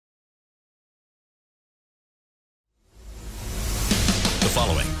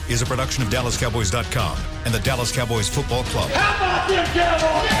following is a production of DallasCowboys.com and the Dallas Cowboys Football Club. How about them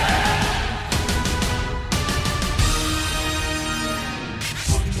Cowboys?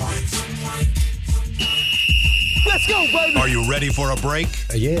 Let's go, baby. Are you ready for a break?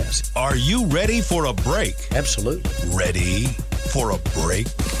 Yes. Are you ready for a break? Absolutely. Ready for a break?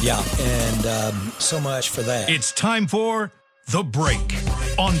 Yeah, and so much for that. It's time for The Break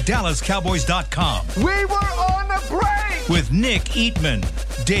on DallasCowboys.com. We were on the break. With Nick Eatman,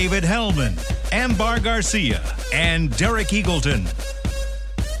 David Hellman, Ambar Garcia, and Derek Eagleton.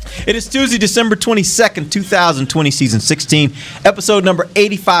 It is Tuesday, December 22nd, 2020, season 16, episode number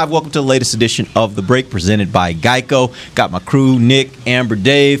 85. Welcome to the latest edition of The Break, presented by Geico. Got my crew, Nick, Amber,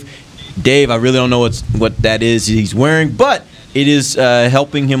 Dave. Dave, I really don't know what that is he's wearing, but it is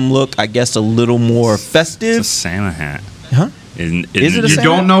helping him look, I guess, a little more festive. It's a Santa hat. Huh? Is it a You Santa?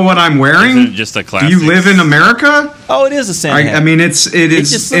 don't know what I'm wearing? Isn't it just a classic? Do you live in America? Oh, it is a Santa hat. I mean, it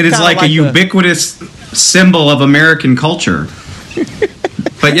is like a ubiquitous symbol of American culture.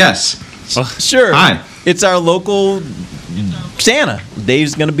 But yes, Sure. Hi. It's our local Santa.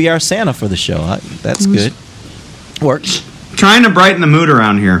 Dave's going to be our Santa for the show. That's good. Works. trying to brighten the mood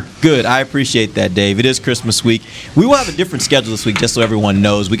around here. Good. I appreciate that, Dave. It is Christmas week. We will have a different schedule this week, just so everyone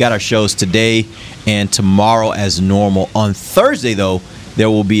knows. We got our shows today and tomorrow as normal. On Thursday, though, there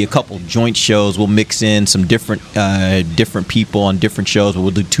will be a couple joint shows. We'll mix in some different people on different shows. We'll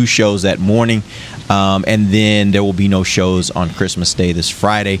do 2 shows that morning, and then there will be no shows on Christmas Day this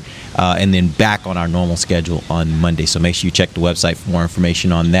Friday, and then back on our normal schedule on Monday. So make sure you check the website for more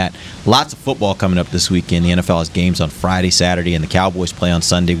information on that. Lots of football coming up this weekend. The NFL has games on Friday, Saturday, and the Cowboys play on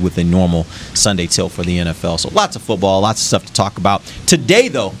Sunday with a normal Sunday tilt for the NFL. So lots of football, lots of stuff to talk about. Today,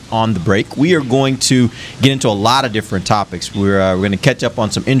 though, on the break, we are going to get into a lot of different topics. We're going to catch up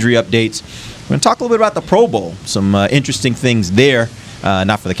on some injury updates. We're going to talk a little bit about the Pro Bowl, some interesting things there.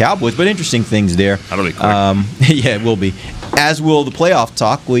 Not for the Cowboys, but interesting things there. That'll be quick. Yeah, it will be. As will the playoff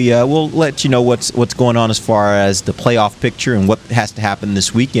talk. We'll let you know what's going on as far as the playoff picture and what has to happen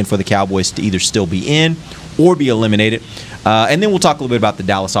this weekend for the Cowboys to either still be in or be eliminated. And then we'll talk a little bit about the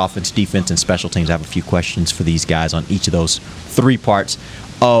Dallas offense, defense, and special teams. I have a few questions for these guys on each of those 3 parts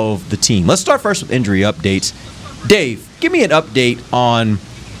of the team. Let's start first with injury updates. Dave, give me an update on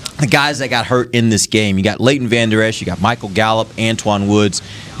the guys that got hurt in this game. You got Leighton Vander Esch, you got Michael Gallup, Antwaun Woods,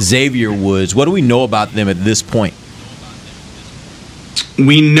 Xavier Woods. What do we know about them at this point?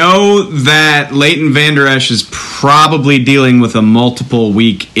 We know that Leighton Vander Esch is probably dealing with a multiple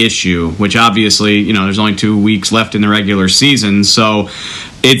week issue, which obviously, there's only 2 weeks left in the regular season. So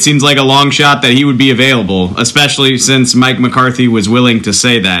it seems like a long shot that he would be available, especially since Mike McCarthy was willing to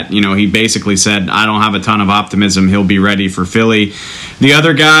say that. He basically said, I don't have a ton of optimism. He'll be ready for Philly. The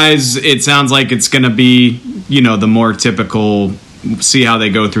other guys, it sounds like it's going to be, the more typical, see how they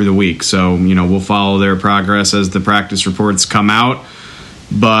go through the week. So, we'll follow their progress as the practice reports come out.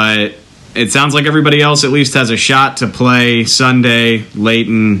 But it sounds like everybody else at least has a shot to play Sunday.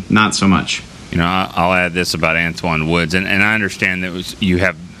 Leighton, not so much. I'll add this about Antwaun Woods, and I understand that you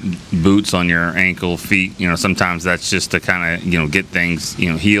have boots on your ankle, feet. Sometimes that's just to kind of get things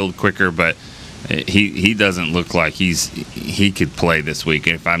healed quicker. But he doesn't look like he could play this week.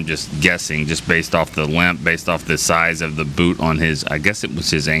 If I'm just guessing, just based off the limp, based off the size of the boot on his, I guess it was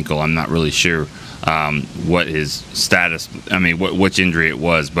his ankle. I'm not really sure what his status. Which injury it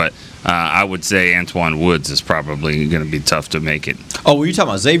was, but. I would say Antwaun Woods is probably going to be tough to make it. Oh, were you talking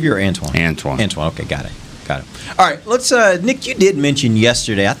about Xavier or Antwaun? Antwaun. Okay, got it. All right, let's. Nick, you did mention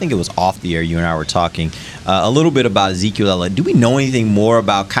yesterday, I think it was off the air, you and I were talking a little bit about Ezekiel Elliott. Do we know anything more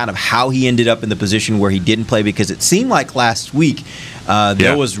about kind of how he ended up in the position where he didn't play? Because it seemed like last week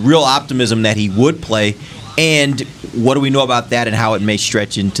there was real optimism that he would play. And what do we know about that and how it may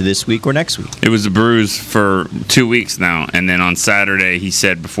stretch into this week or next week? It was a bruise for 2 weeks now. And then on Saturday, he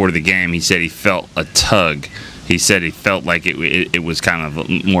said before the game, he said he felt a tug. He said he felt like it was kind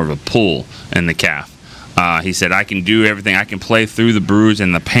of more of a pull in the calf. He said, I can do everything. I can play through the bruise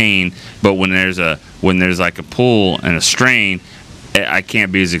and the pain. But when there's like a pull and a strain, I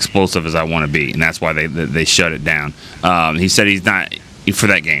can't be as explosive as I want to be. And that's why they shut it down. He said he's not – for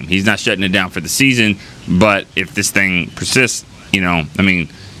that game. He's not shutting it down for the season, but if this thing persists,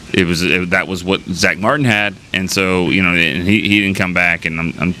 that was what Zach Martin had, and so and he didn't come back, and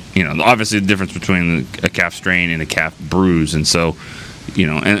I'm obviously the difference between a calf strain and a calf bruise, and so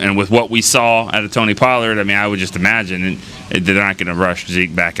and with what we saw out of Tony Pollard, I mean, I would just imagine they're not going to rush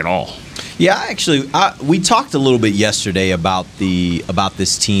Zeke back at all. Yeah, we talked a little bit yesterday about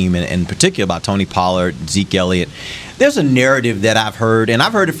this team, and in particular about Tony Pollard, Zeke Elliott. There's a narrative that I've heard, and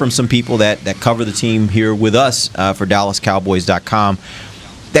I've heard it from some people that cover the team here with us for DallasCowboys.com,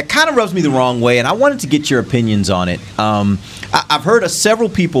 that kind of rubs me the wrong way, and I wanted to get your opinions on it. I've heard several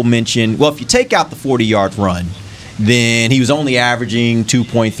people mention, well, if you take out the 40-yard run, then he was only averaging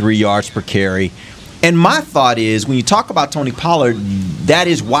 2.3 yards per carry. And my thought is, when you talk about Tony Pollard, that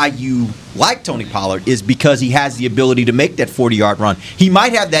is why you like Tony Pollard, is because he has the ability to make that 40-yard run. He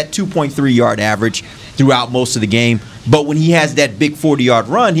might have that 2.3-yard average throughout most of the game, but when he has that big 40-yard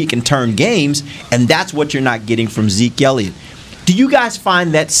run, he can turn games, and that's what you're not getting from Zeke Elliott. Do you guys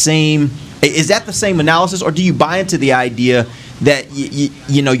find that same – is that the same analysis, or do you buy into the idea that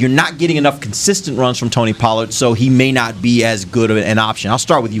you're not getting enough consistent runs from Tony Pollard, so he may not be as good of an option? I'll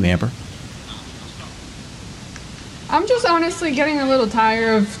start with you, Amber. I'm just honestly getting a little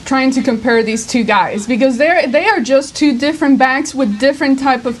tired of trying to compare these two guys, because they are just two different backs with different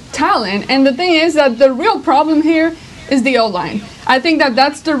type of talent. And the thing is that the real problem here is the O-line. I think that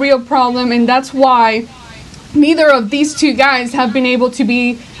that's the real problem, and that's why neither of these two guys have been able to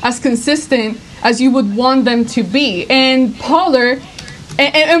be as consistent as you would want them to be. And Pollard,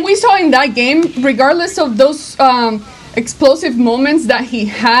 and we saw in that game, regardless of those explosive moments that he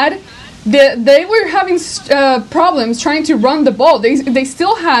had, they were having problems trying to run the ball. They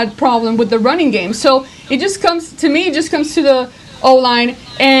still had problem with the running game. So it just comes to the O-line.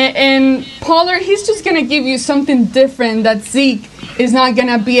 And Pollard, he's just going to give you something different that Zeke is not going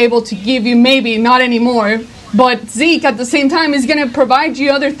to be able to give you, maybe not anymore. But Zeke, at the same time, is going to provide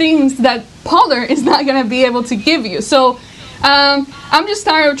you other things that Pollard is not going to be able to give you. So I'm just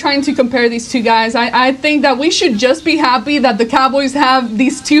tired of trying to compare these two guys. I think that we should just be happy that the Cowboys have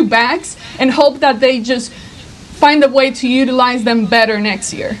these two backs and hope that they just find a way to utilize them better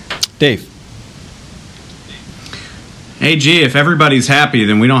next year. Dave. Hey, G, if everybody's happy,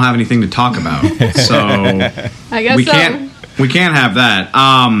 then we don't have anything to talk about. So I guess we can't have that.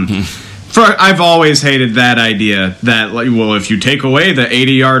 I've always hated that idea that, well, if you take away the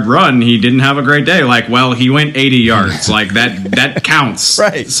 80-yard run, he didn't have a great day. Like, well, he went 80 yards. Like, that counts.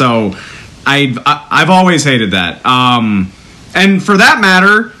 Right. So I've always hated that. And for that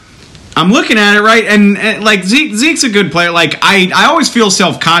matter, I'm looking at it, right, and like, Zeke's a good player. Like, I always feel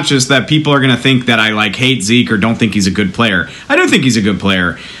self-conscious that people are going to think that I, like, hate Zeke or don't think he's a good player. I do think he's a good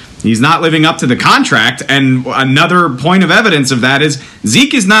player. He's not living up to the contract, and another point of evidence of that is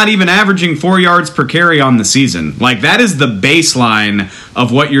Zeke is not even averaging 4 yards per carry on the season. Like, that is the baseline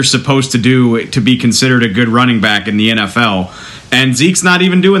of what you're supposed to do to be considered a good running back in the NFL, and Zeke's not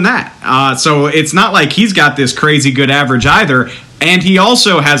even doing that. So it's not like he's got this crazy good average either, and he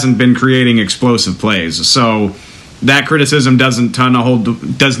also hasn't been creating explosive plays. So that criticism does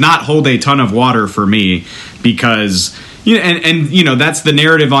not hold a ton of water for me, because... that's the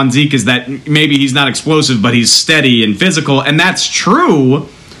narrative on Zeke, is that maybe he's not explosive, but he's steady and physical, and that's true,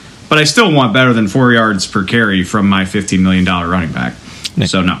 but I still want better than 4 yards per carry from my $15 million running back.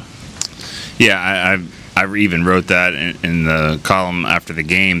 So, no. Yeah, I even wrote that in the column after the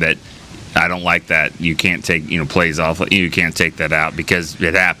game, that I don't like that. You can't take plays off. You can't take that out because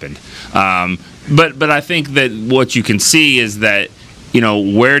it happened. But I think that what you can see is that,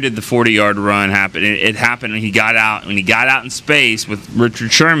 where did the 40-yard run happen? It happened when he got out in space with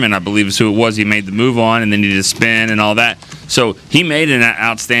Richard Sherman, I believe is who it was. He made the move on, and then he did a spin and all that. So he made an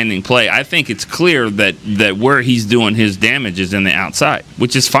outstanding play. I think it's clear that where he's doing his damage is in the outside,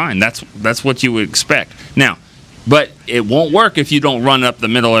 which is fine. That's what you would expect. Now, but it won't work if you don't run up the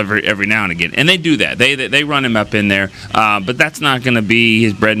middle every now and again. And they do that. They run him up in there. But that's not going to be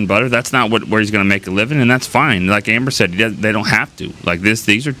his bread and butter. That's not where he's going to make a living, and that's fine. Like Amber said, they don't have to. Like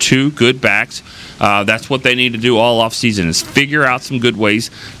these are two good backs. That's what they need to do all offseason, is figure out some good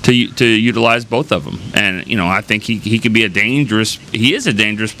ways to utilize both of them. And, I think he could be he is a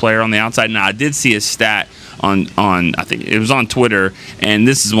dangerous player on the outside. Now, I did see a stat on I think it was on Twitter, and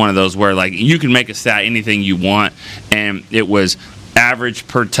this is one of those where, like, you can make a stat anything you want, and it was average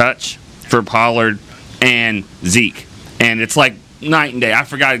per touch for Pollard and Zeke, and it's like night and day. I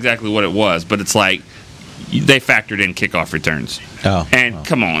forgot exactly what it was, but it's like they factored in kickoff returns.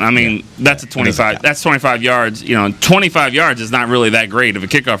 Come on, I mean, that's a 25. That's 25 yards. 25 yards is not really that great of a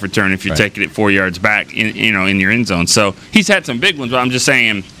kickoff return if you're taking it 4 yards back in your end zone. So he's had some big ones, but I'm just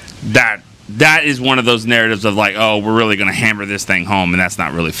saying that is one of those narratives of like, oh, we're really going to hammer this thing home, and that's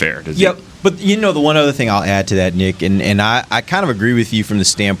not really fair. Yep. But the one other thing I'll add to that, Nick, and I kind of agree with you from the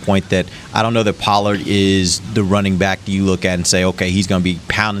standpoint that I don't know that Pollard is the running back that you look at and say, okay, he's going to be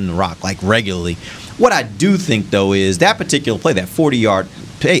pounding the rock like regularly. What I do think, though, is that particular play, that 40-yard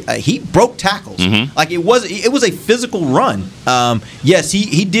play, he broke tackles. Mm-hmm. Like, it was a physical run. Yes,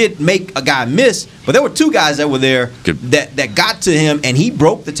 he did make a guy miss, but there were two guys that were there that got to him, and he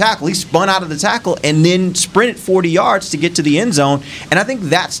broke the tackle. He spun out of the tackle and then sprinted 40 yards to get to the end zone. And I think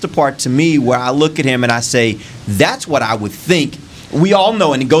that's the part, to me, where I look at him and I say, that's what I would think. We all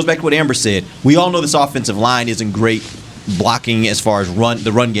know, and it goes back to what Amber said, we all know this offensive line isn't great blocking as far as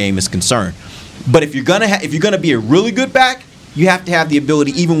the run game is concerned. But if you're gonna be a really good back, you have to have the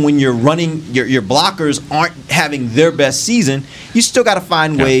ability, even when you're running, your blockers aren't having their best season, you still got to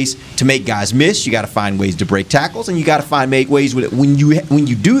find ways to make guys miss. You got to find ways to break tackles, and you got to make ways with it. When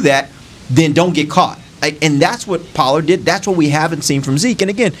you do that, then don't get caught. And that's what Pollard did. That's what we haven't seen from Zeke. And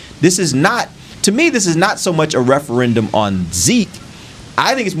again, this is not so much a referendum on Zeke.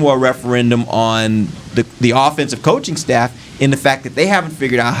 I think it's more a referendum on the offensive coaching staff in the fact that they haven't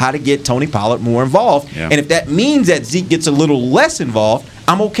figured out how to get Tony Pollard more involved. Yeah. And if that means that Zeke gets a little less involved,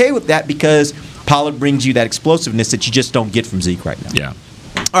 I'm okay with that because Pollard brings you that explosiveness that you just don't get from Zeke right now. Yeah.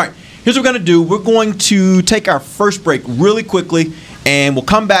 All right, here's what we're going to do. We're going to take our first break really quickly, and we'll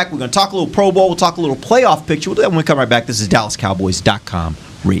come back. We're going to talk a little Pro Bowl. We'll talk a little playoff picture. When we come right back, this is DallasCowboys.com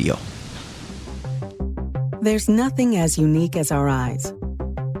radio. There's nothing as unique as our eyes,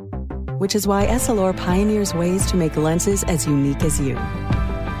 which is why Essilor pioneers ways to make lenses as unique as you.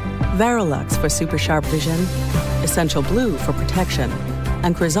 Verilux for super sharp vision, Essential Blue for protection,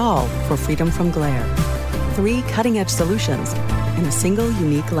 and Crizal for freedom from glare. 3 cutting-edge solutions in a single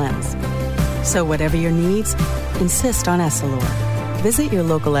unique lens. So whatever your needs, insist on Essilor. Visit your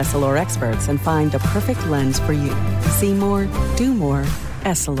local Essilor experts and find the perfect lens for you. See more, do more,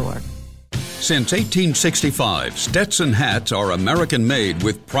 Essilor. Since 1865, Stetson hats are American-made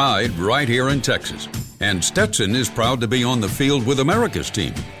with pride right here in Texas. And Stetson is proud to be on the field with America's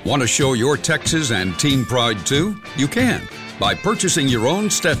team. Want to show your Texas and team pride too? You can. By purchasing your own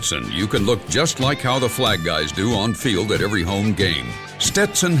Stetson, you can look just like how the flag guys do on field at every home game.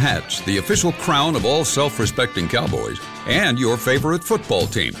 Stetson hats, the official crown of all self-respecting Cowboys, and your favorite football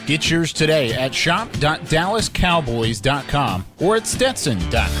team. Get yours today at shop.dallascowboys.com or at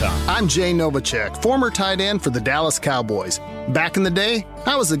stetson.com. I'm Jay Novacek, former tight end for the Dallas Cowboys. Back in the day,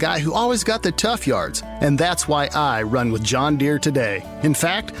 I was the guy who always got the tough yards, and that's why I run with John Deere today. In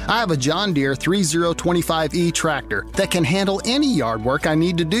fact, I have a John Deere 3025E tractor that can handle any yard work I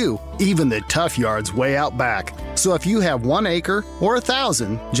need to do, even the tough yards way out back. So if you have 1 acre or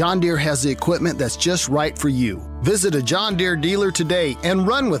 1,000, John Deere has the equipment that's just right for you. Visit a John Deere dealer today and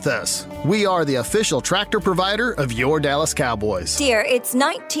run with us. We are the official tractor provider of your Dallas Cowboys. Dear, it's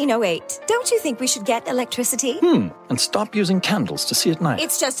 1908. Don't you think we should get electricity? And stop using candles to see at night.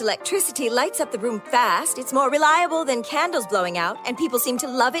 It's just electricity lights up the room fast. It's more reliable than candles blowing out, and people seem to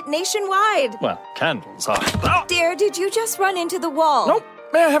love it nationwide. Well, candles are... Dear, did you just run into the wall? Nope.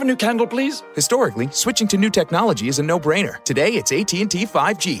 May I have a new candle, please? Historically, switching to new technology is a no-brainer. Today, it's AT&T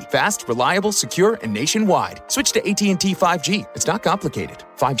 5G. Fast, reliable, secure, and nationwide. Switch to AT&T 5G. It's not complicated.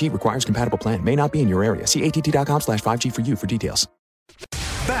 5G requires compatible plan. May not be in your area. See att.com/5G for you for details.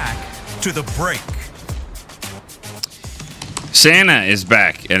 Back to the break. Santa is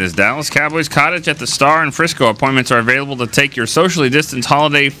back at his Dallas Cowboys cottage at the Star in Frisco. Appointments are available to take your socially distanced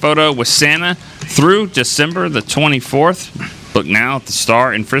holiday photo with Santa through December the 24th. Look now at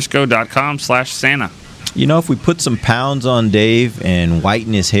thestarinfrisco.com/Santa. You know, if we put some pounds on Dave and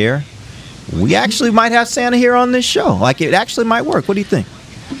whiten his hair, we actually might have Santa here on this show. Like, it actually might work. What do you think?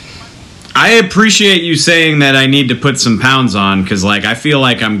 I appreciate you saying that I need to put some pounds on because, like, I feel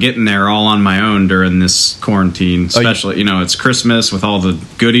like I'm getting there all on my own during this quarantine. Especially, it's Christmas with all the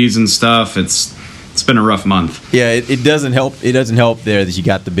goodies and stuff. It's been a rough month. Yeah, it doesn't help. It doesn't help there that you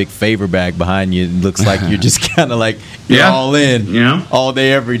got the big favor bag behind you. It looks like you're just kind of like you're all in, all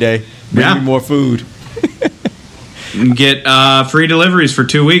day, every day. Bring me more food. You get free deliveries for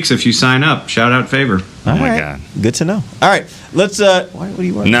 2 weeks if you sign up. Shout out Favor. Oh my God. Good to know. All right, let's. What do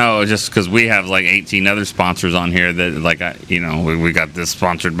you want? No, just because we have like 18 other sponsors on here that, like, we got this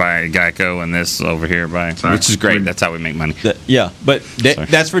sponsored by Geico and this over here by, which is great. That's how we make money. But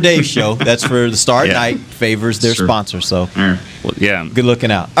that's for Dave's show. That's for the Star at Night. Favors their sponsor. So, well, good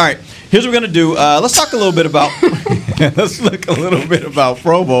looking out. All right, here's what we're gonna do. Let's talk a little bit about. Let's look a little bit about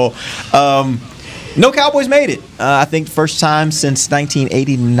Pro Bowl. No Cowboys made it. I think first time since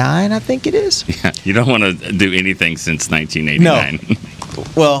 1989, I think it is. Yeah, you don't want to do anything since 1989. No.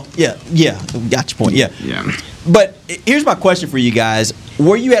 Well, yeah, got your point. Yeah. But here's my question for you guys: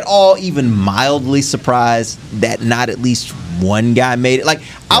 were you at all even mildly surprised that not at least one guy made it? Like,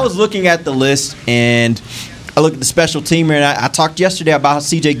 I was looking at the list and I look at the special teamer, and I talked yesterday about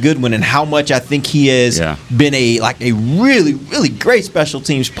C.J. Goodwin and how much I think he has been a really, really great special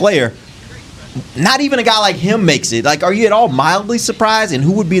teams player. Not even a guy like him makes it. Like, are you at all mildly surprised? And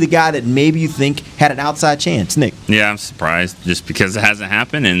who would be the guy that maybe you think had an outside chance? Nick? Yeah, I'm surprised just because it hasn't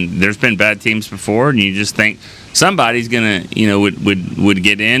happened, and there's been bad teams before, and you just think somebody's gonna, would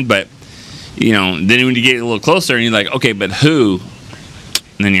get in, but then when you get a little closer, and you're like, okay, but who?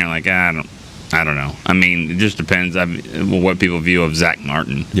 And then you're like, I don't know. I mean, it just depends on what people view of Zach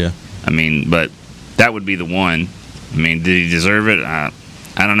Martin. Yeah. I mean, but that would be the one. I mean, did he deserve it? I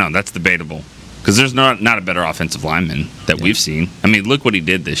don't know. That's debatable. Because there's not a better offensive lineman that we've seen. I mean, look what he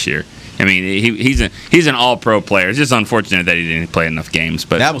did this year. I mean, he's an all-pro player. It's just unfortunate that he didn't play enough games.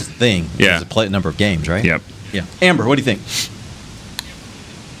 But that was the thing. Yeah. It was a play number of games, right? Yep. Yeah. Amber, what do you think?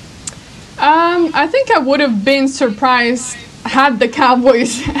 I think I would have been surprised had the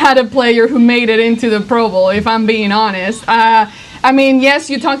Cowboys had a player who made it into the Pro Bowl, if I'm being honest. I mean,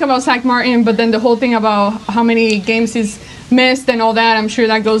 yes, you talk about Zach Martin, but then the whole thing about how many games he's missed and all that, I'm sure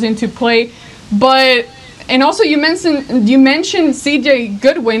that goes into play. But and also you mentioned C.J.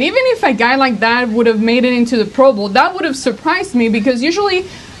 Goodwin. Even if a guy like that would have made it into the Pro Bowl, that would have surprised me, because usually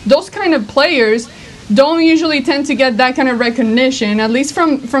those kind of players don't usually tend to get that kind of recognition, at least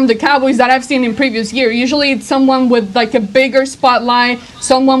from the Cowboys that I've seen in previous years. Usually it's someone with like a bigger spotlight,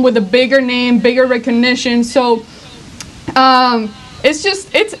 someone with a bigger name, bigger recognition. So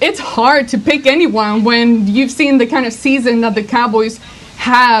it's hard to pick anyone when you've seen the kind of season that the Cowboys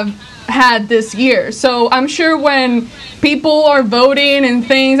have had this year. So I'm sure when people are voting and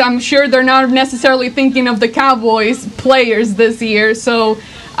things, I'm sure they're not necessarily thinking of the Cowboys players this year. So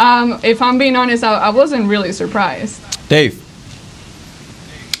if I'm being honest, I wasn't really surprised. Dave?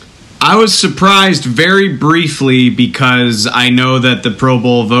 I was surprised very briefly because I know that the Pro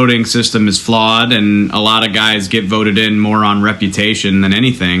Bowl voting system is flawed and a lot of guys get voted in more on reputation than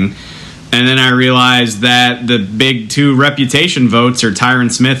anything. And then I realized that the big two reputation votes are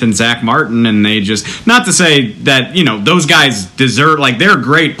Tyron Smith and Zach Martin, and they just, not to say that, those guys deserve, like, they're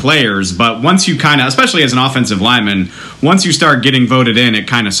great players, but once you kind of, especially as an offensive lineman, once you start getting voted in, it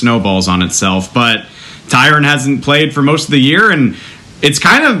kind of snowballs on itself. But Tyron hasn't played for most of the year, and it's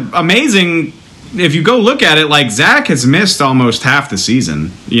kind of amazing if you go look at it. Like, Zach has missed almost half the season,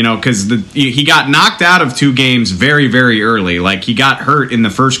 because he got knocked out of 2 games very, very early. Like, he got hurt in the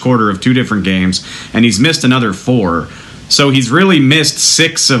first quarter of 2 different games, and he's missed another 4. So he's really missed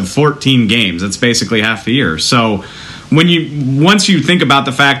 6 of 14 games. That's basically half the year. So once you think about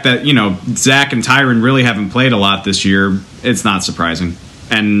the fact that, Zach and Tyron really haven't played a lot this year, it's not surprising.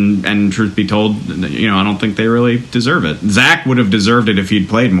 And truth be told, I don't think they really deserve it. Zach would have deserved it if he'd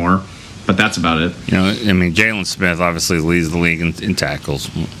played more. But that's about it. I mean, Jalen Smith obviously leads the league in tackles.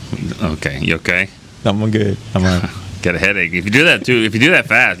 Okay, you okay? I'm good. I'm all right. Get a headache. If you do that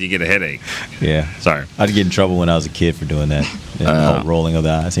fast, you get a headache. Yeah. Sorry. I'd get in trouble when I was a kid for doing that. Rolling of the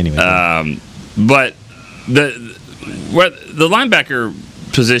eyes. Anyway. But the linebacker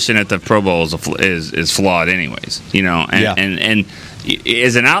position at the Pro Bowl is flawed, anyways. And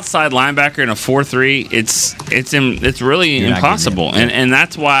as an outside linebacker in a 4-3, it's really impossible, and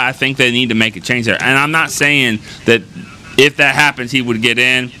that's why I think they need to make a change there. And I'm not saying that if that happens, he would get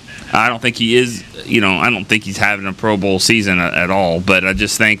in. I don't think he is. I don't think he's having a Pro Bowl season at all. But I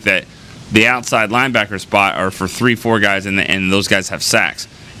just think that the outside linebacker spot are for 3-4 guys, and those guys have sacks,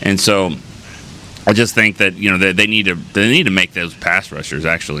 and so I just think that they need to make those pass rushers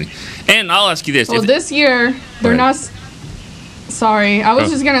actually. And I'll ask you this: well, this year they're not. Sorry, I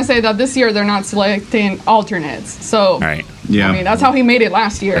was just gonna say that this year they're not selecting alternates. So, right. Yeah. I mean, that's how he made it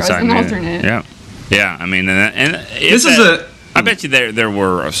last year as an alternate. Yeah. I mean, I bet you there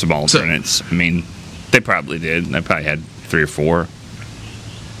were some alternates. I mean, they probably did. They probably had 3 or 4.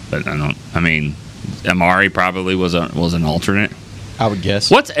 But I mean, Amari probably was an alternate. I would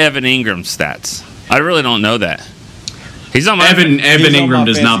guess. What's Evan Ingram's stats? I really don't know that. He's on my Evan Ingram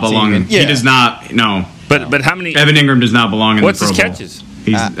does not belong in. Yeah. He does not. No. But how many? Evan Ingram does not belong in the Pro Bowl. What's his catches?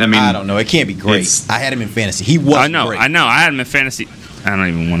 I don't know. It can't be great. I had him in fantasy. He was. I know. Great. I had him in fantasy. I don't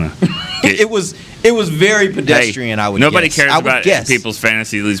even want to. It was very pedestrian. I would. Nobody guess. cares about people's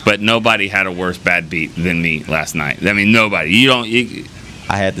fantasy leagues, but nobody had a worse bad beat than me last night. I mean, nobody.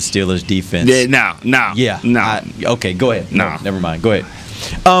 I had the Steelers defense. No. Yeah. No. Okay, go ahead. No. Never mind. Go ahead.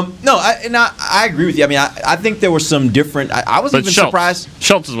 No, I agree with you. I mean, I think there were some different. I was even surprised.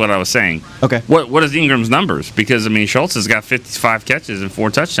 Schultz is what I was saying. Okay. What is Ingram's numbers? Because I mean, Schultz has got 55 catches and 4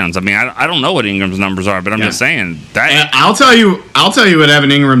 touchdowns. I mean, I don't know what Ingram's numbers are, but I'm just saying that. I'll tell you what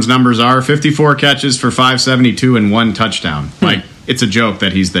Evan Ingram's numbers are: 54 catches for 572 and 1 touchdown. Like. It's a joke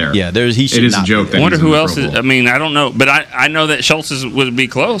that he's there. Yeah, he should. It is a joke. I wonder who else is. I mean, I don't know, but I know that Schultz would be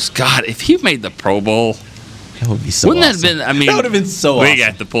close. God, if he made the Pro Bowl, that would be so. Wouldn't awesome. that have been? I mean, that would have been so. We awesome.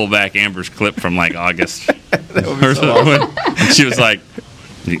 got to pull back Amber's clip from like August. That would be so awesome. And she was like,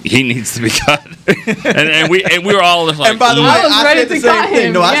 "He needs to be cut," and we were all just like. And by the way, I said the same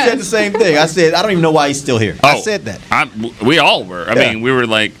thing. No, yes. I said the same thing. I said I don't even know why he's still here. I said that. We all were. I mean, we were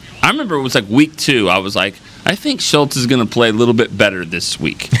like. I remember it was like week 2. I was like, I think Schultz is going to play a little bit better this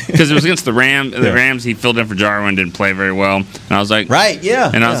week because it was against the Rams. The Rams, he filled in for Jarwin, didn't play very well, and I was like, right,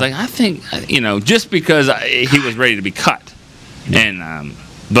 yeah. And I was like, I think just because he was ready to be cut, and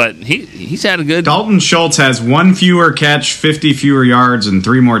but he's had a good. Dalton Schultz has 1 fewer catch, 50 fewer yards, and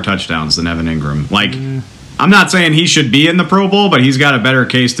 3 more touchdowns than Evan Ingram. Like. I'm not saying he should be in the Pro Bowl, but he's got a better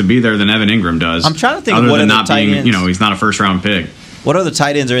case to be there than Evan Ingram does. I'm trying to think other of what than other not tight being, ends. he's not a first-round pick. What other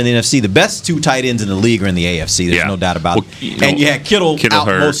tight ends are in the NFC? The best 2 tight ends in the league are in the AFC. There's no doubt about it. And you had Kittle out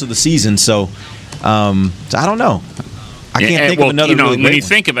hurt most of the season, so I don't know. I can't think of another really great when you one.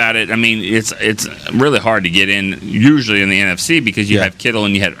 think about it, I mean, it's really hard to get in usually in the NFC because you have Kittle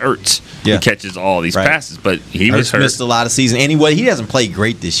and you had Ertz who catches all these passes, but he was Ertz hurt. missed a lot of season. Anyway, he hasn't played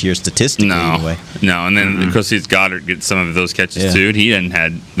great this year statistically. Anyway, no, and then of course his Goddard gets some of those catches too. And he hadn't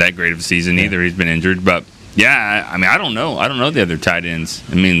had that great of a season either. He's been injured, but I mean, I don't know the other tight ends.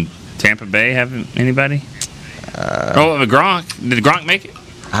 I mean, Tampa Bay have anybody? Gronk. Did Gronk make it?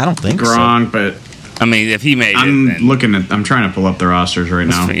 I don't think Gronk, but. I mean, if he made I'm trying to pull up the rosters right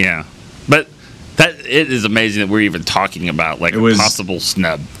now. Yeah, but it is amazing that we're even talking about like a possible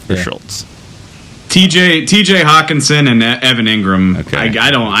snub for Schultz. TJ Hawkinson and Evan Ingram. Okay. I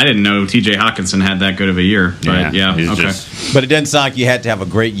didn't know TJ Hawkinson had that good of a year. But But it doesn't sound like you had to have a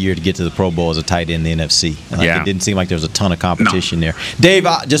great year to get to the Pro Bowl as a tight end in the NFC. It didn't seem like there was a ton of competition there. Dave,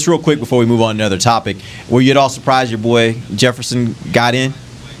 just real quick before we move on to another topic, were you at all surprised your boy Jefferson got in?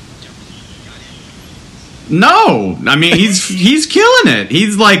 No, I mean he's killing it.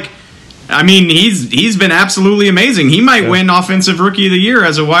 He's like, I mean he's been absolutely amazing. He might win Offensive Rookie of the Year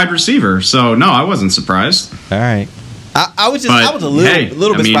as a wide receiver. So no, I wasn't surprised. All right, I was a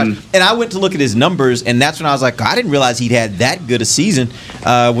little bit surprised, and I went to look at his numbers, and that's when I was like, I didn't realize he'd had that good a season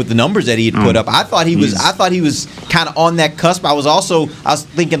with the numbers that he had put up. I thought he was kind of on that cusp. I was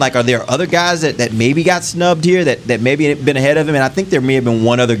thinking like, are there other guys that maybe got snubbed here that maybe had been ahead of him? And I think there may have been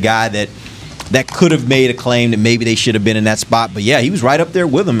one other guy that could have made a claim that maybe they should have been in that spot. But yeah, he was right up there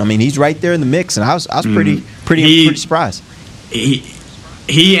with him. I mean, he's right there in the mix, and I was pretty surprised. He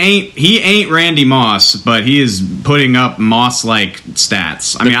ain't Randy Moss, but he is putting up Moss-like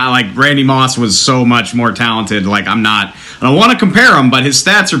stats. I mean, Randy Moss was so much more talented. Like I don't want to compare him, but his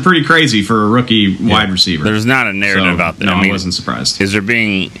stats are pretty crazy for a rookie wide receiver. There's not a narrative out there. No, I wasn't surprised. Is there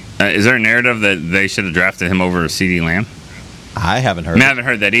a narrative that they should have drafted him over CeeDee Lamb? I haven't heard. I haven't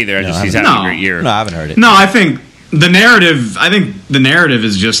heard that either. He's having a great year. No, I haven't heard it. No, I think the narrative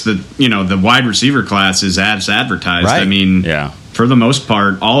is just that the wide receiver class is as advertised. Right. I mean, for the most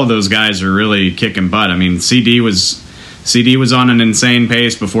part, all of those guys are really kicking butt. I mean, CD was on an insane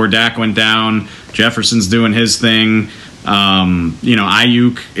pace before Dak went down. Jefferson's doing his thing.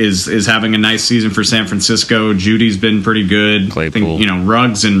 Ayuk is having a nice season for San Francisco. Judy's been pretty good. Claypool. I think,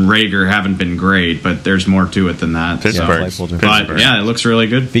 Ruggs and Rager haven't been great, but there's more to it than that. Pittsburgh. But it looks really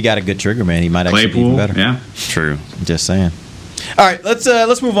good. If he got a good trigger man, he might actually be even better. Yeah, true. Just saying. All right,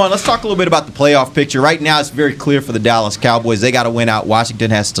 let's move on. Let's talk a little bit about the playoff picture. Right now, it's very clear for the Dallas Cowboys. They got to win out.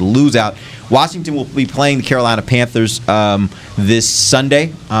 Washington has to lose out. Washington will be playing the Carolina Panthers this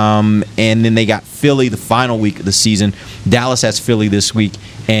Sunday, and then they got Philly the final week of the season. Dallas has Philly this week,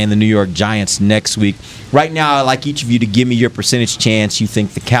 and the New York Giants next week. Right now, I'd like each of you to give me your percentage chance you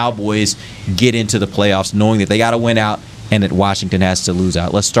think the Cowboys get into the playoffs, knowing that they got to win out and that Washington has to lose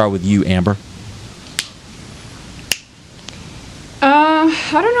out. Let's start with you, Amber.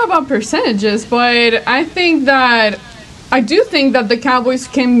 I don't know about percentages, but I do think that the Cowboys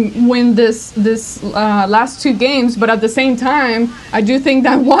can win this last 2 games, but at the same time, I do think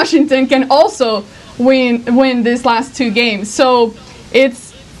that Washington can also win this last 2 games. So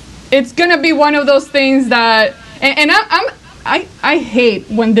it's gonna be one of those things that, and I hate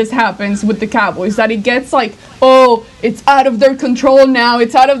when this happens with the Cowboys, that it gets like, oh, it's out of their control now,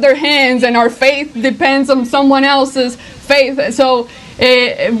 it's out of their hands, and our faith depends on someone else's faith. So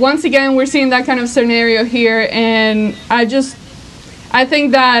once again, we're seeing that kind of scenario here, and I I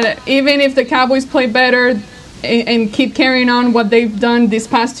think that even if the Cowboys play better and keep carrying on what they've done these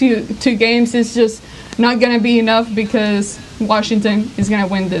past two games, it's just not going to be enough because Washington is going to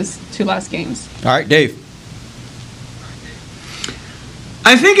win these 2 last games. All right, Dave.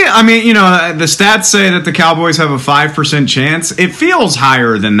 I think, the stats say that the Cowboys have a 5% chance. It feels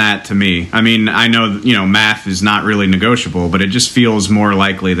higher than that to me. I mean, I know, math is not really negotiable, but it just feels more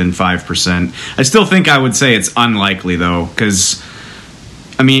likely than 5%. I still think I would say it's unlikely, though, because,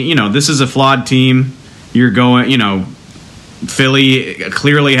 this is a flawed team. You're going, Philly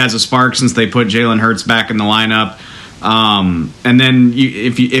clearly has a spark since they put Jalen Hurts back in the lineup. And then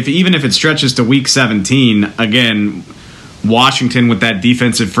even if it stretches to week 17, again, Washington with that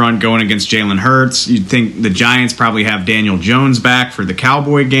defensive front going against Jalen Hurts. You'd think the Giants probably have Daniel Jones back for the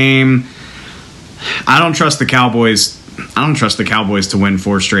Cowboy game. I don't trust the Cowboys to win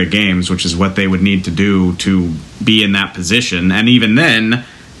 4 straight games, which is what they would need to do to be in that position. And even then,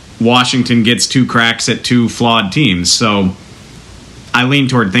 Washington gets 2 cracks at 2 flawed teams. So I lean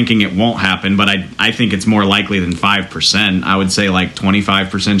toward thinking it won't happen, but I think it's more likely than 5%. I would say like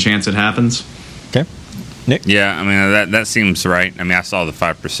 25% chance it happens. Okay. Nick? Yeah, that seems right. I saw the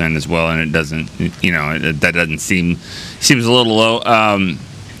 5% as well, and it doesn't, that doesn't seems a little low.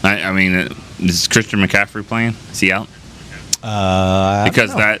 Is Christian McCaffrey playing? Is he out?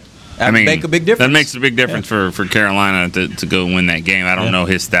 Because that make a big difference. That makes a big difference for Carolina to go win that game. I don't know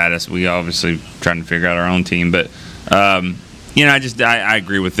his status. We obviously trying to figure out our own team, but I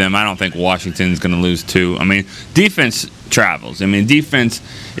agree with them. I don't think Washington's going to lose 2. Defense travels. Defense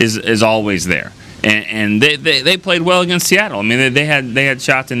is always there. And they played well against Seattle. They had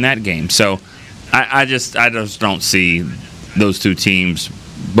shots in that game. So I just don't see those 2 teams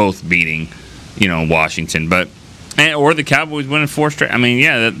both beating, Washington, or the Cowboys winning 4 straight.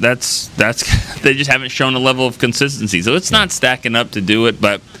 That's they just haven't shown a level of consistency. So it's not stacking up to do it.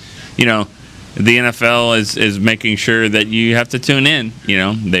 But the NFL is making sure that you have to tune in.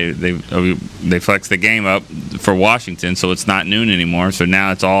 They flex the game up for Washington, so it's not noon anymore. So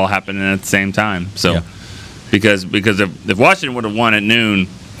now it's all happening at the same time. So because if Washington would have won at noon,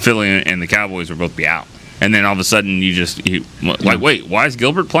 Philly and the Cowboys would both be out. And then all of a sudden wait, why is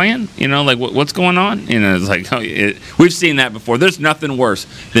Gilbert playing? What's going on? It's like we've seen that before. There's nothing worse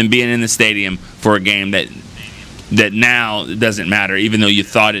than being in the stadium for a game that now doesn't matter, even though you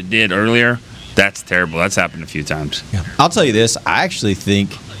thought it did earlier. That's terrible. That's happened a few times. Yeah. I'll tell you this. I actually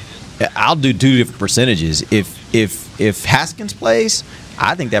think I'll do 2 different percentages. If Haskins plays,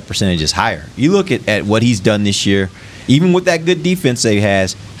 I think that percentage is higher. You look at what he's done this year, even with that good defense that he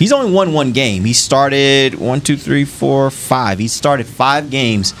has, he's only won 1 game. He started 5. He started 5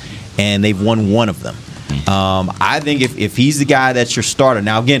 games, and they've won 1 of them. I think if he's the guy that's your starter.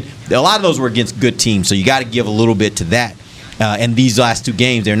 Now, again, a lot of those were against good teams, so you got to give a little bit to that. And these last 2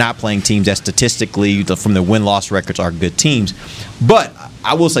 games, they're not playing teams that statistically, from their win-loss records, are good teams. But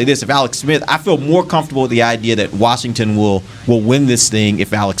I will say this, if Alex Smith, I feel more comfortable with the idea that Washington will win this thing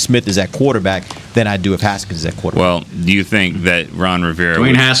if Alex Smith is at quarterback than I do if Haskins is at quarterback. Well, do you think that Ron Rivera...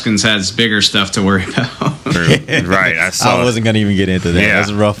 Dwayne Haskins has bigger stuff to worry about. Right, I wasn't going to even get into that. Yeah.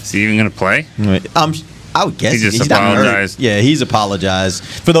 That's rough. Is he even going to play? I would guess he just he's apologized. Yeah, he's apologized.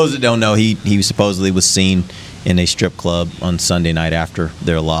 For those that don't know, he supposedly was seen in a strip club on Sunday night after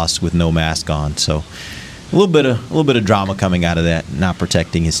their loss with no mask on. So a little bit of drama coming out of that, not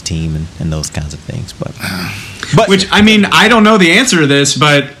protecting his team and those kinds of things. But I don't know the answer to this,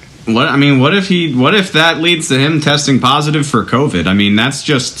 but what if that leads to him testing positive for COVID? That's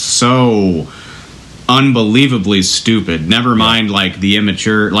just so unbelievably stupid. Never mind the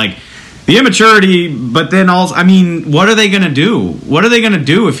immaturity, but then also, what are they going to do? What are they going to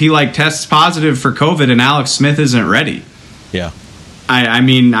do if he tests positive for COVID and Alex Smith isn't ready? Yeah. Play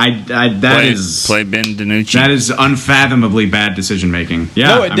Ben DiNucci. That is unfathomably bad decision making.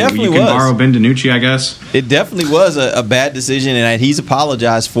 Yeah, no, it definitely was. You can borrow Ben DiNucci, I guess. It definitely was a bad decision, and he's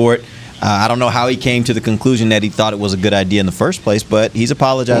apologized for it. I don't know how he came to the conclusion that he thought it was a good idea in the first place, but he's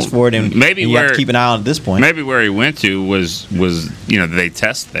apologized for it, and you have to keep an eye on it at this point. Maybe where he went to was they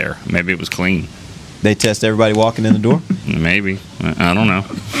test there. Maybe it was clean. They test everybody walking in the door? Maybe. I don't know.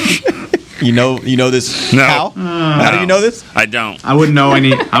 You know this? No. How do you know this? I don't. I wouldn't know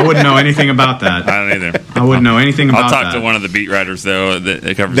anything about that. I don't either. I wouldn't know anything about that. I'll talk to one of the beat writers though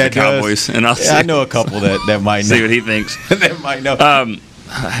that covers the Cowboys, and I'll see. I know a couple that might know. See what he thinks. That might know.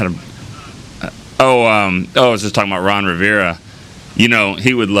 I was just talking about Ron Rivera.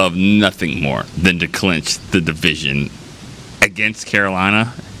 He would love nothing more than to clinch the division against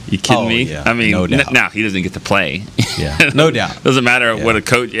Carolina. You kidding me? Yeah, no doubt. Now he doesn't get to play. Yeah, no doubt. Doesn't matter what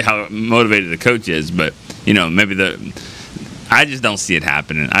how motivated the coach is, but maybe I just don't see it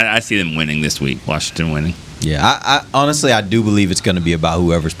happening. I see them winning this week. Washington winning. Yeah, I honestly, I do believe it's going to be about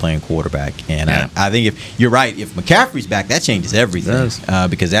whoever's playing quarterback. And I think if you're right, if McCaffrey's back, that changes everything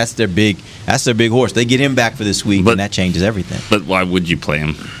because that's their big horse. They get him back for this week, and that changes everything. But why would you play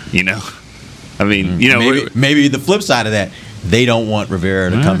him? I mean, maybe the flip side of that, they don't want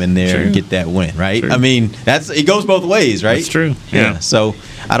Rivera to come in there and get that win, right? True. I mean, it goes both ways, right? That's true. Yeah. So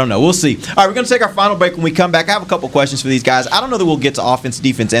I don't know. We'll see. All right, we're going to take our final break. When we come back, I have a couple questions for these guys. I don't know that we'll get to offense,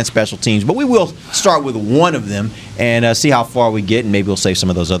 defense, and special teams, but we will start with one of them and see how far we get, and maybe we'll save some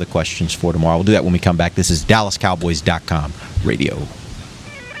of those other questions for tomorrow. We'll do that when we come back. This is DallasCowboys.com radio.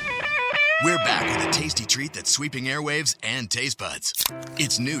 We're back with a tasty treat that's sweeping airwaves and taste buds.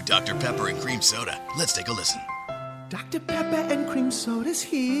 It's new Dr. Pepper and Cream Soda. Let's take a listen. Dr. Pepper and Cream Soda's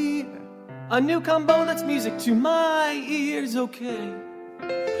here. A new combo that's music to my ears, okay.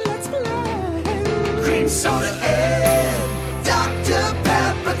 Let's play. Cream Soda and Dr.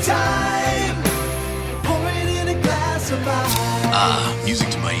 Pepper time. Pour it in a glass of ice. Music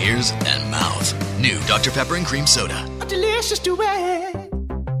to my ears and mouth. New Dr. Pepper and Cream Soda. A delicious duet.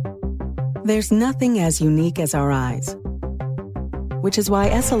 There's nothing as unique as our eyes, which is why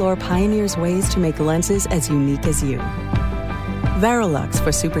Essilor pioneers ways to make lenses as unique as you. Verilux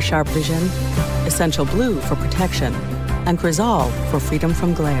for super sharp vision, Essential Blue for protection, and Crizal for freedom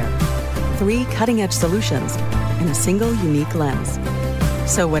from glare. 3 cutting-edge solutions in a single unique lens.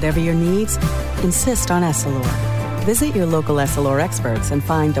 So whatever your needs, insist on Essilor. Visit your local Essilor experts and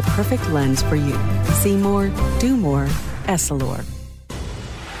find the perfect lens for you. See more, do more, Essilor.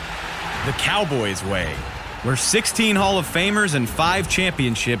 The Cowboys way, where 16 Hall of Famers and 5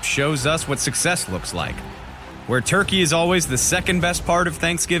 championships shows us what success looks like. Where turkey is always the second best part of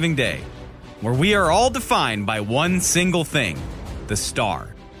Thanksgiving Day. Where we are all defined by one single thing, the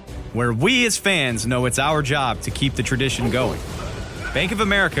star. Where we as fans know it's our job to keep the tradition going. Bank of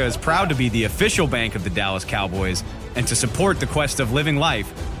America is proud to be the official bank of the Dallas Cowboys and to support the quest of living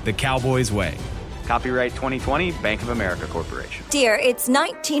life the Cowboys way. Copyright 2020, Bank of America Corporation. Dear, it's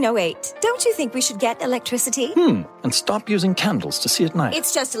 1908. Don't you think we should get electricity? And stop using candles to see at night.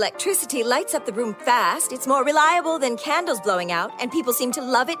 It's just electricity lights up the room fast. It's more reliable than candles blowing out, and people seem to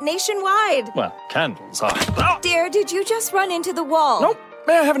love it nationwide. Well, candles are... Dear, did you just run into the wall? Nope.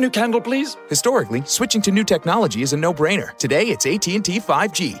 May I have a new candle, please? Historically, switching to new technology is a no-brainer. Today, it's AT&T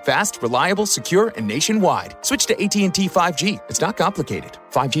 5G. Fast, reliable, secure, and nationwide. Switch to AT&T 5G. It's not complicated.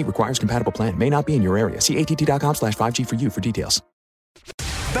 5G requires compatible plan. May not be in your area. See att.com/5G for you for details.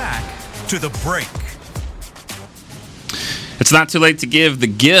 Back to the break. It's not too late to give the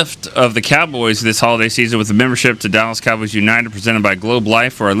gift of the Cowboys this holiday season with a membership to Dallas Cowboys United presented by Globe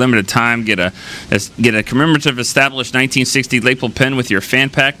Life. For a limited time, get a commemorative established 1960 lapel pin with your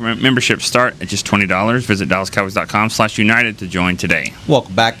fan pack. Membership start at just $20. Visit DallasCowboys.com/United to join today.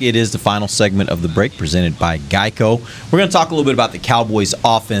 Welcome back. It is the final segment of the break presented by Geico. We're going to talk a little bit about the Cowboys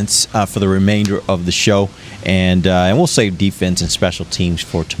offense for the remainder of the show, and we'll save defense and special teams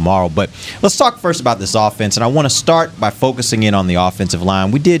for tomorrow. But let's talk first about this offense, and I want to start by focusing in on the offensive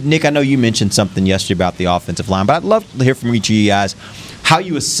line. We did, Nick, I know you mentioned something yesterday about the offensive line, but I'd love to hear from each of you guys how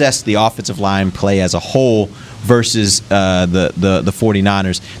you assess the offensive line play as a whole versus the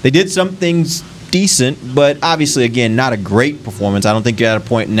 49ers. They did some things decent, but obviously, again, not a great performance. I don't think you're at a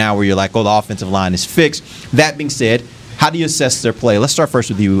point now where you're like, oh, the offensive line is fixed. That being said, how do you assess their play? Let's start first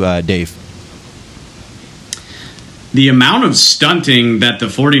with you, Dave. The amount of stunting that the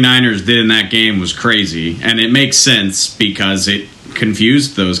 49ers did in that game was crazy, and it makes sense because it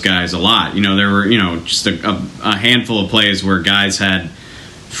confused those guys a lot. There were, just a handful of plays where guys had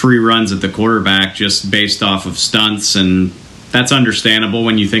free runs at the quarterback just based off of stunts, and that's understandable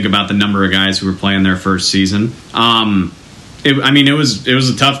when you think about the number of guys who were playing their first season. It was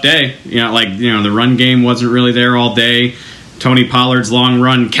a tough day. The run game wasn't really there all day. Tony Pollard's long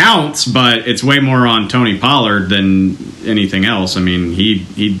run counts, but it's way more on Tony Pollard than anything else. I mean,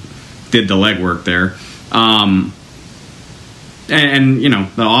 he did the legwork there.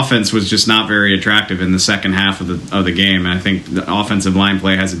 The offense was just not very attractive in the second half of the game, and I think the offensive line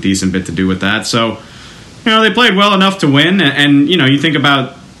play has a decent bit to do with that. So, they played well enough to win, and you think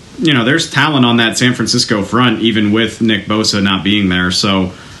about, there's talent on that San Francisco front, even with Nick Bosa not being there.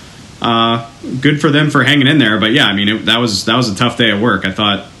 So, good for them for hanging in there. But yeah, that was a tough day at work. I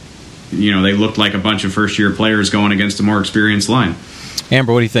thought, they looked like a bunch of first-year players going against a more experienced line.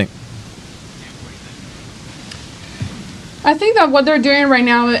 Amber, what do you think? I think that what they're doing right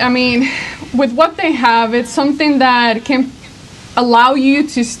now, with what they have, it's something that can allow you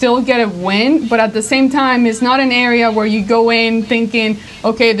to still get a win, but at the same time, it's not an area where you go in thinking,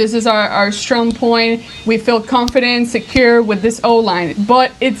 okay, this is our strong point. We feel confident, secure with this O-line.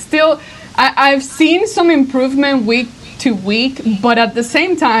 But it's still, I've seen some improvement week to week, but at the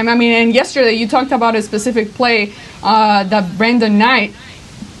same time, I mean, and yesterday you talked about a specific play that Brandon Knight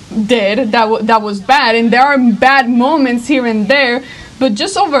did that was bad, and there are bad moments here and there, but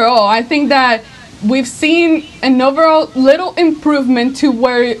just overall, I think that we've seen an overall little improvement to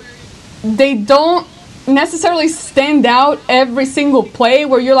where they don't necessarily stand out every single play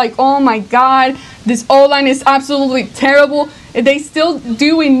where you're like, oh my God, this O-line is absolutely terrible. They still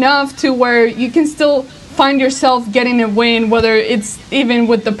do enough to where you can still find yourself getting a win, whether it's even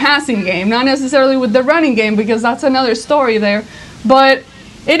with the passing game, not necessarily with the running game, because that's another story there. But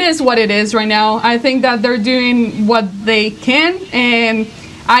it is what it is right now. I think that they're doing what they can, and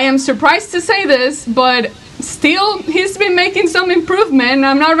I am surprised to say this, but still, he's been making some improvement.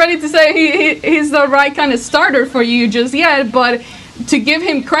 I'm not ready to say he's the right kind of starter for you just yet, but to give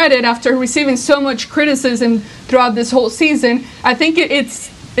him credit after receiving so much criticism throughout this whole season, I think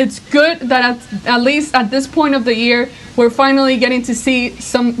it's good that at least at this point of the year, we're finally getting to see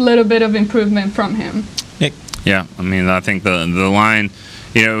some little bit of improvement from him. Nick? Yeah, I mean, I think the line,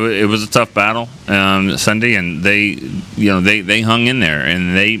 it was a tough battle Sunday, and they hung in there,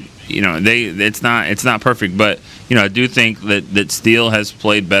 and it's not perfect, but I do think that Steele has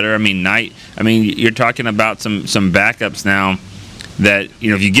played better. I mean, Knight. I mean, you're talking about some backups now that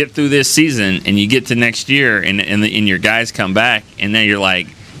if you get through this season and you get to next year and your guys come back, and then you're going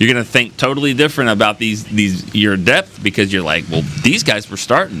to think totally different about your depth, because you're like, well, these guys were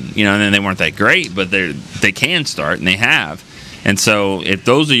starting, and then they weren't that great, but they can start, and they have. And so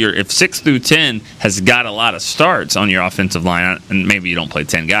if 6 through 10 has got a lot of starts on your offensive line, and maybe you don't play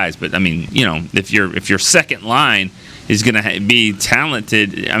 10 guys, but I mean, if your second line is going to be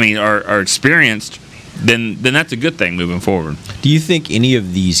talented, I mean, or experienced, then that's a good thing moving forward. Do you think any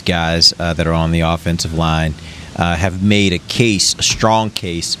of these guys that are on the offensive line have made a strong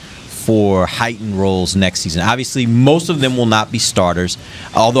case for heightened roles next season? Obviously, most of them will not be starters,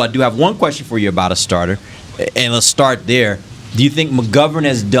 although I do have one question for you about a starter, and let's start there. Do you think McGovern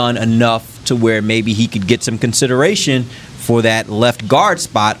has done enough to where maybe he could get some consideration for that left guard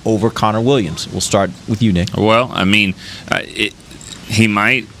spot over Connor Williams? We'll start with you, Nick. Well, I mean, he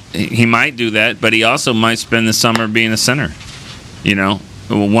might do that, but he also might spend the summer being a center.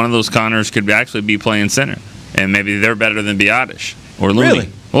 One of those Connors could actually be playing center, and maybe they're better than Biadasz or Looney. Really?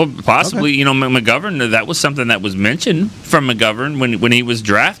 Well, possibly. Okay. McGovern, that was something that was mentioned from McGovern when he was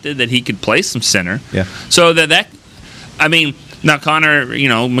drafted, that he could play some center. Yeah. So I mean, now Connor,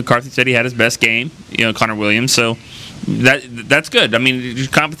 McCarthy said he had his best game, Connor Williams, so that's good. I mean,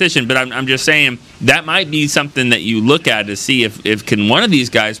 competition, but I'm just saying that might be something that you look at to see if can one of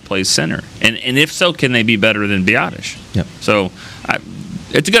these guys play center, and if so, can they be better than Biadasz? Yep. So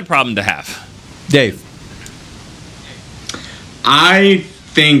it's a good problem to have. Dave? I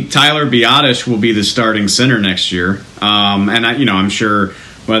think Tyler Biadasz will be the starting center next year, and I'm sure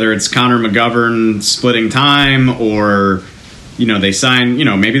whether it's Connor McGovern splitting time or they sign,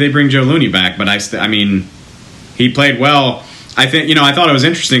 maybe they bring Joe Looney back, but I mean, he played well. I think I thought it was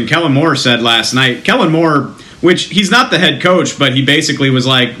interesting. Kellen Moore said last night. Kellen Moore, which he's not the head coach, but he basically was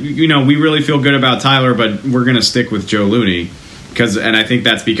like, we really feel good about Tyler, but we're going to stick with Joe Looney. And I think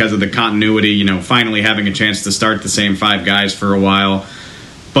that's because of the continuity, finally having a chance to start the same 5 guys for a while.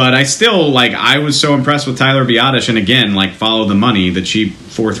 But I still, I was so impressed with Tyler Biadasz, and again, follow the money, the cheap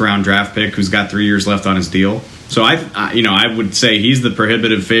 4th-round draft pick who's got 3 years left on his deal. So I would say he's the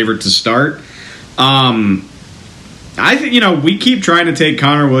prohibitive favorite to start. I think, we keep trying to take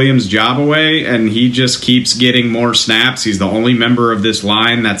Connor Williams' job away, and he just keeps getting more snaps. He's the only member of this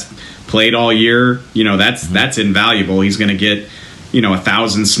line that's played all year. That's invaluable. He's going to get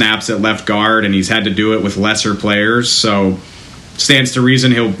 1,000 snaps at left guard, and he's had to do it with lesser players. So stands to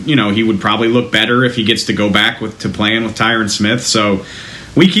reason he would probably look better if he gets to go back to playing with Tyron Smith. So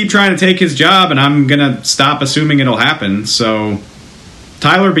we keep trying to take his job, and I'm going to stop assuming it'll happen. So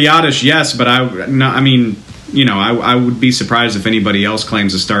Tyler Biadasz, yes, but I would be surprised if anybody else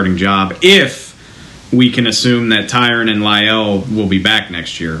claims a starting job if we can assume that Tyron and Lyle will be back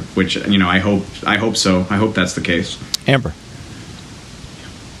next year, which I hope so. I hope that's the case. Amber.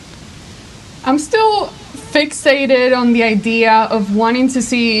 I'm still fixated on the idea of wanting to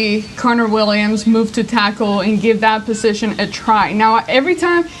see Connor Williams move to tackle and give that position a try. Now, every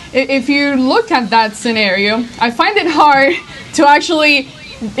time, if you look at that scenario, I find it hard to actually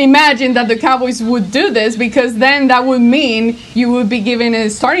imagine that the Cowboys would do this, because then that would mean you would be giving a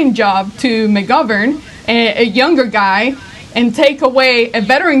starting job to McGovern, a younger guy, and take away a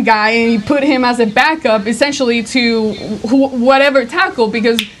veteran guy and you put him as a backup essentially to whatever tackle,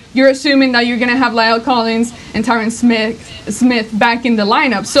 because you're assuming that you're going to have Lyle Collins and Tyron Smith back in the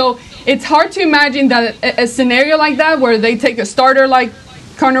lineup. So it's hard to imagine that a scenario like that where they take a starter like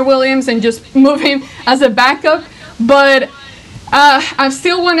Connor Williams and just move him as a backup. But I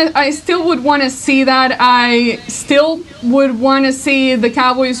still would want to see that. I still would want to see the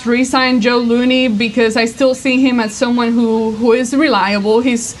Cowboys re-sign Joe Looney, because I still see him as someone who is reliable.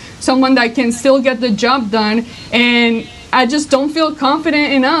 He's someone that can still get the job done, and I just don't feel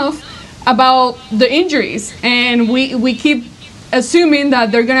confident enough about the injuries. And we keep assuming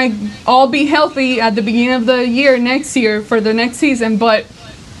that they're going to all be healthy at the beginning of the year next year for the next season, but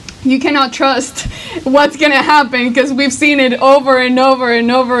you cannot trust what's going to happen, because we've seen it over and over and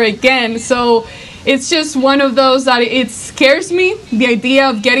over again. So it's just one of those that it scares me, the idea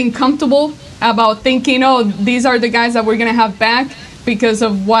of getting comfortable about thinking, oh, these are the guys that we're going to have back because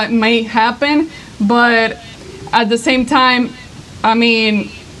of what may happen. But at the same time, I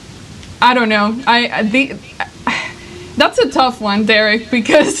mean, I don't know. That's a tough one, Derek,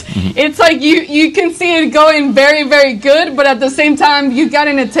 because it's like you can see it going very, very good, but at the same time, you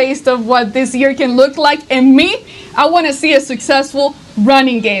gotten a taste of what this year can look like. And me, I want to see a successful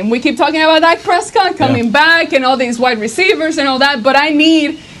running game. We keep talking about Dak Prescott coming back and all these wide receivers and all that, but I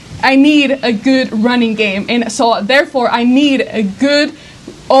need a good running game. And so, therefore, I need a good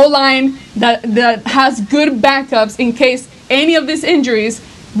O-line that has good backups in case any of these injuries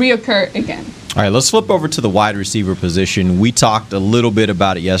reoccur again. All right, let's flip over to the wide receiver position. We talked a little bit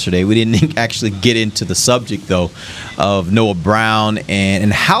about it yesterday. We didn't actually get into the subject, though, of Noah Brown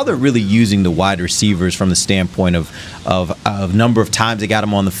and how they're really using the wide receivers from the standpoint of number of times they got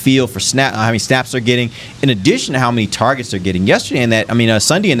them on the field, for how many snaps they're getting, in addition to how many targets they're getting. Yesterday,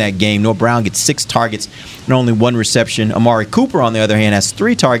 Sunday in that game, Noah Brown gets 6 targets and only 1 reception. Amari Cooper, on the other hand, has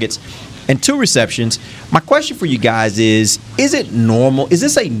 3 targets and 2 receptions. My question for you guys is it normal? Is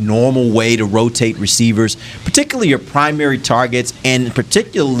this a normal way to rotate receivers, particularly your primary targets, and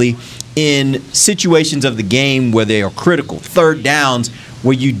particularly in situations of the game where they are critical, third downs,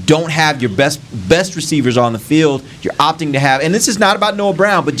 where you don't have your best receivers on the field? You're opting to have, and this is not about Noah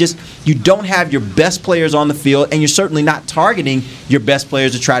Brown, but just you don't have your best players on the field, and you're certainly not targeting your best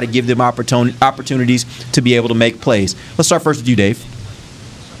players to try to give them opportunities to be able to make plays. Let's start first with you, Dave.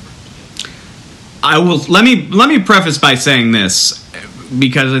 I will let me preface by saying this,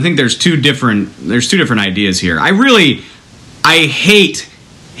 because I think there's two different ideas here. I hate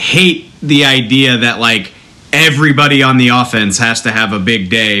the idea that like everybody on the offense has to have a big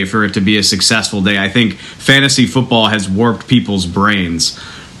day for it to be a successful day. I think fantasy football has warped people's brains.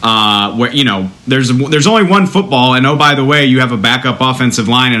 Where there's only one football, and oh, by the way, you have a backup offensive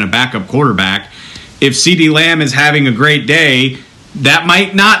line and a backup quarterback. If CeeDee Lamb is having a great day, that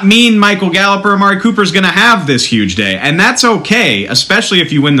might not mean Michael Gallup or Amari Cooper is going to have this huge day. And that's okay, especially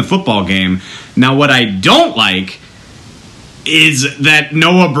if you win the football game. Now, what I don't like is that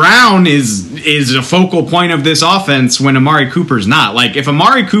Noah Brown is a focal point of this offense when Amari Cooper's not. Like, if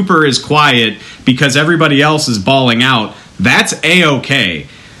Amari Cooper is quiet because everybody else is balling out, that's A-okay.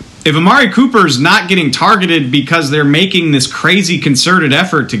 If Amari Cooper's not getting targeted because they're making this crazy concerted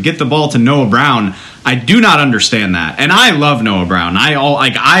effort to get the ball to Noah Brown, I do not understand that. And I love Noah Brown.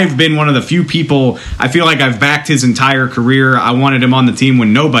 I've been one of the few people, I feel like I've backed his entire career. I wanted him on the team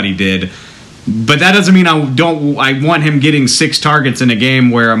when nobody did. But that doesn't mean I want him getting 6 targets in a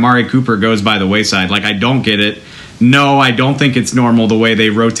game where Amari Cooper goes by the wayside. Like, I don't get it. No, I don't think it's normal the way they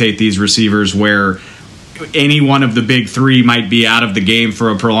rotate these receivers, where any one of the big 3 might be out of the game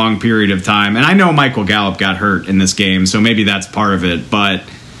for a prolonged period of time. And I know Michael Gallup got hurt in this game, so maybe that's part of it. But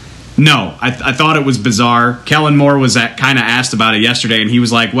no, I thought it was bizarre. Kellen Moore was kind of asked about it yesterday, and he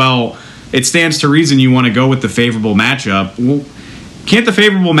was like, well, it stands to reason you want to go with the favorable matchup. Well, can't the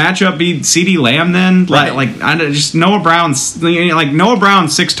favorable matchup be CeeDee Lamb then? Right. Just Noah Brown's, Noah Brown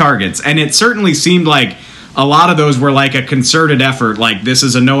 6 targets. And it certainly seemed like a lot of those were like a concerted effort, like this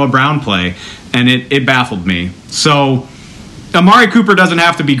is a Noah Brown play. And it baffled me. So Amari Cooper doesn't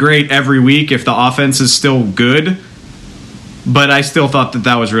have to be great every week if the offense is still good. But I still thought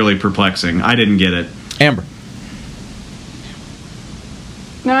that was really perplexing. I didn't get it. Amber.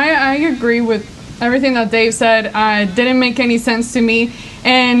 No, I agree with everything that Dave said. It didn't make any sense to me.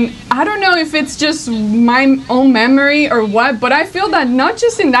 And I don't know if it's just my own memory or what, but I feel that not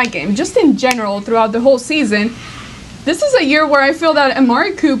just in that game, just in general throughout the whole season, this is a year where I feel that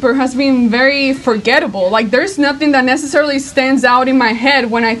Amari Cooper has been very forgettable. Like, there's nothing that necessarily stands out in my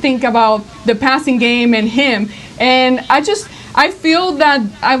head when I think about the passing game and him. And I feel that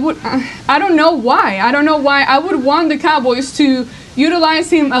I don't know why. I would want the Cowboys to utilize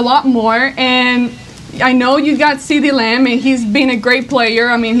him a lot more. And I know you got CeeDee Lamb, and he's been a great player.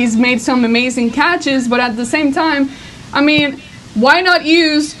 I mean, he's made some amazing catches, but at the same time, I mean, why not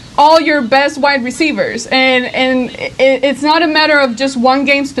use all your best wide receivers? And it's not a matter of just one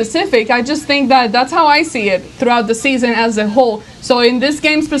game specific. I just think that that's how I see it throughout the season as a whole. So in this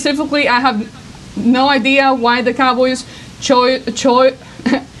game specifically, I have no idea why the Cowboys can't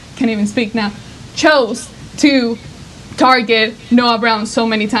even speak now, chose to target Noah Brown so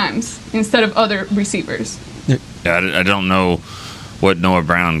many times instead of other receivers. Yeah, I don't know what Noah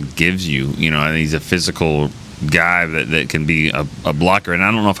Brown gives you. You know, he's a physical guy that can be a blocker. And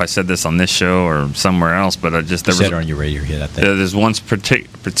I don't know if I said this on this show or somewhere else, but I just... said it on your radio here, I think. There's one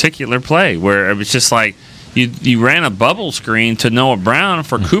particular play where it was just like you ran a bubble screen to Noah Brown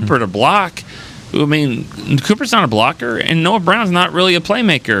for Cooper to block. I mean, Cooper's not a blocker, and Noah Brown's not really a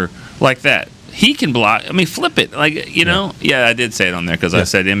playmaker like that. He can block. I mean, flip it. Like, you know. Yeah, I did say it on there because I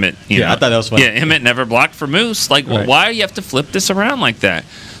said Emmett. You know, I thought that was funny. Yeah, Emmett never blocked for Moose. Like, well, why do you have to flip this around like that?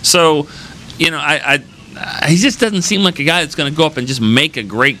 So, you know, he just doesn't seem like a guy that's going to go up and just make a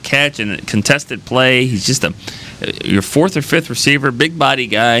great catch in a contested play. He's just your fourth or fifth receiver, big body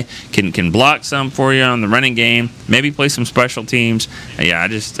guy, can block some for you on the running game, maybe play some special teams. Yeah, I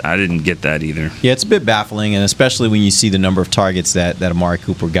didn't get that either. Yeah, it's a bit baffling, and especially when you see the number of targets that Amari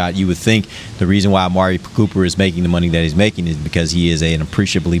Cooper got, you would think the reason why Amari Cooper is making the money that he's making is because he is an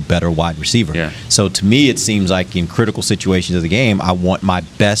appreciably better wide receiver. Yeah. So to me, it seems like in critical situations of the game, I want my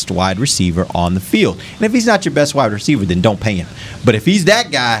best wide receiver on the field. And if he's not your best wide receiver, then don't pay him. But if he's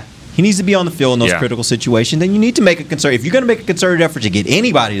that guy, he needs to be on the field in those critical situations. Then you need to make a concerted. If you're going to make a concerted effort to get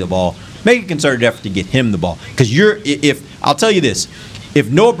anybody the ball, make a concerted effort to get him the ball. Because I'll tell you this, if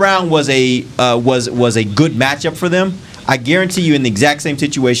Noah Brown was a good matchup for them, I guarantee you in the exact same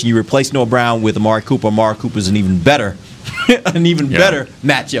situation, you replace Noah Brown with Amari Cooper. Amari Cooper's an even better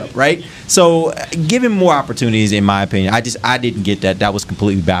matchup, right? So give him more opportunities, in my opinion. I didn't get that. That was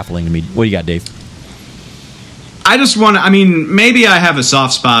completely baffling to me. What do you got, Dave? I just want to, maybe I have a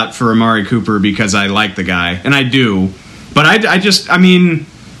soft spot for Amari Cooper because I like the guy, and I do. But I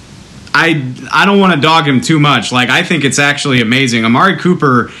don't want to dog him too much. Like, I think it's actually amazing. Amari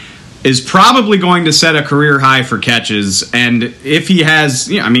Cooper is probably going to set a career high for catches, and if he has,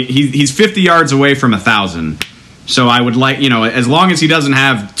 he's 50 yards away from 1,000. So I would like, as long as he doesn't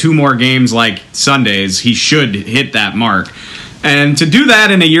have two more games like Sundays, he should hit that mark. And to do that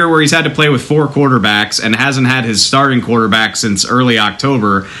in a year where he's had to play with four quarterbacks and hasn't had his starting quarterback since early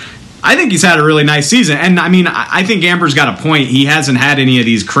October, I think he's had a really nice season. And, I think Amber's got a point. He hasn't had any of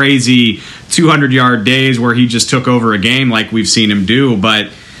these crazy 200-yard days where he just took over a game like we've seen him do.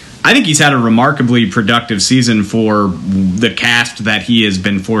 But I think he's had a remarkably productive season for the cast that he has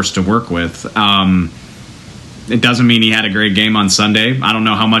been forced to work with. It doesn't mean he had a great game on Sunday. I don't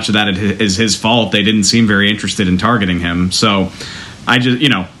know how much of that is his fault. They didn't seem very interested in targeting him. So I just,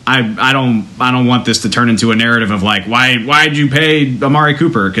 I don't want this to turn into a narrative of like, why'd you pay Amari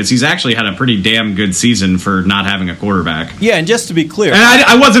Cooper? Because he's actually had a pretty damn good season for not having a quarterback. Yeah, and just to be clear, and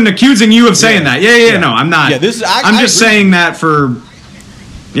I wasn't accusing you of saying that. Yeah. No, I'm not. Yeah, I'm just saying that for.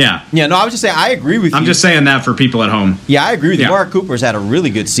 Yeah. Yeah, no, I was just saying, I agree with you. I'm just saying that for people at home. Yeah, I agree with you. Amari Cooper's had a really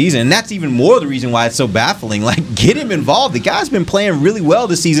good season, and that's even more the reason why it's so baffling. Like, get him involved. The guy's been playing really well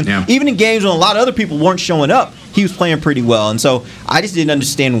this season. Yeah. Even in games when a lot of other people weren't showing up, he was playing pretty well. And so I just didn't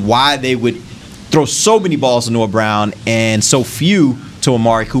understand why they would throw so many balls to Noah Brown and so few to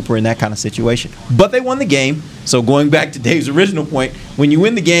Amari Cooper in that kind of situation. But they won the game. So going back to Dave's original point, when you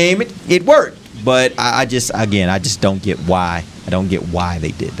win the game, it worked. But I just don't get why. I don't get why they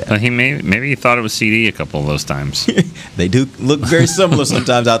did that. Maybe he thought it was CD a couple of those times. They do look very similar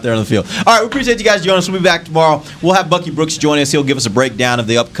sometimes out there on the field. All right, we appreciate you guys joining us. We'll be back tomorrow. We'll have Bucky Brooks joining us. He'll give us a breakdown of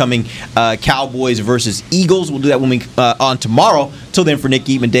the upcoming Cowboys versus Eagles. We'll do that on tomorrow. Till then, for Nick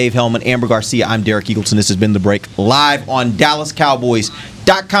Eatman, Dave Hellman, Amber Garcia, I'm Derek Eagleton. This has been The Break, live on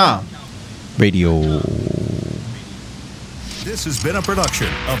DallasCowboys.com radio. This has been a production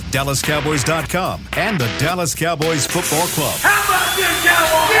of DallasCowboys.com and the Dallas Cowboys Football Club. How about this, Cowboys?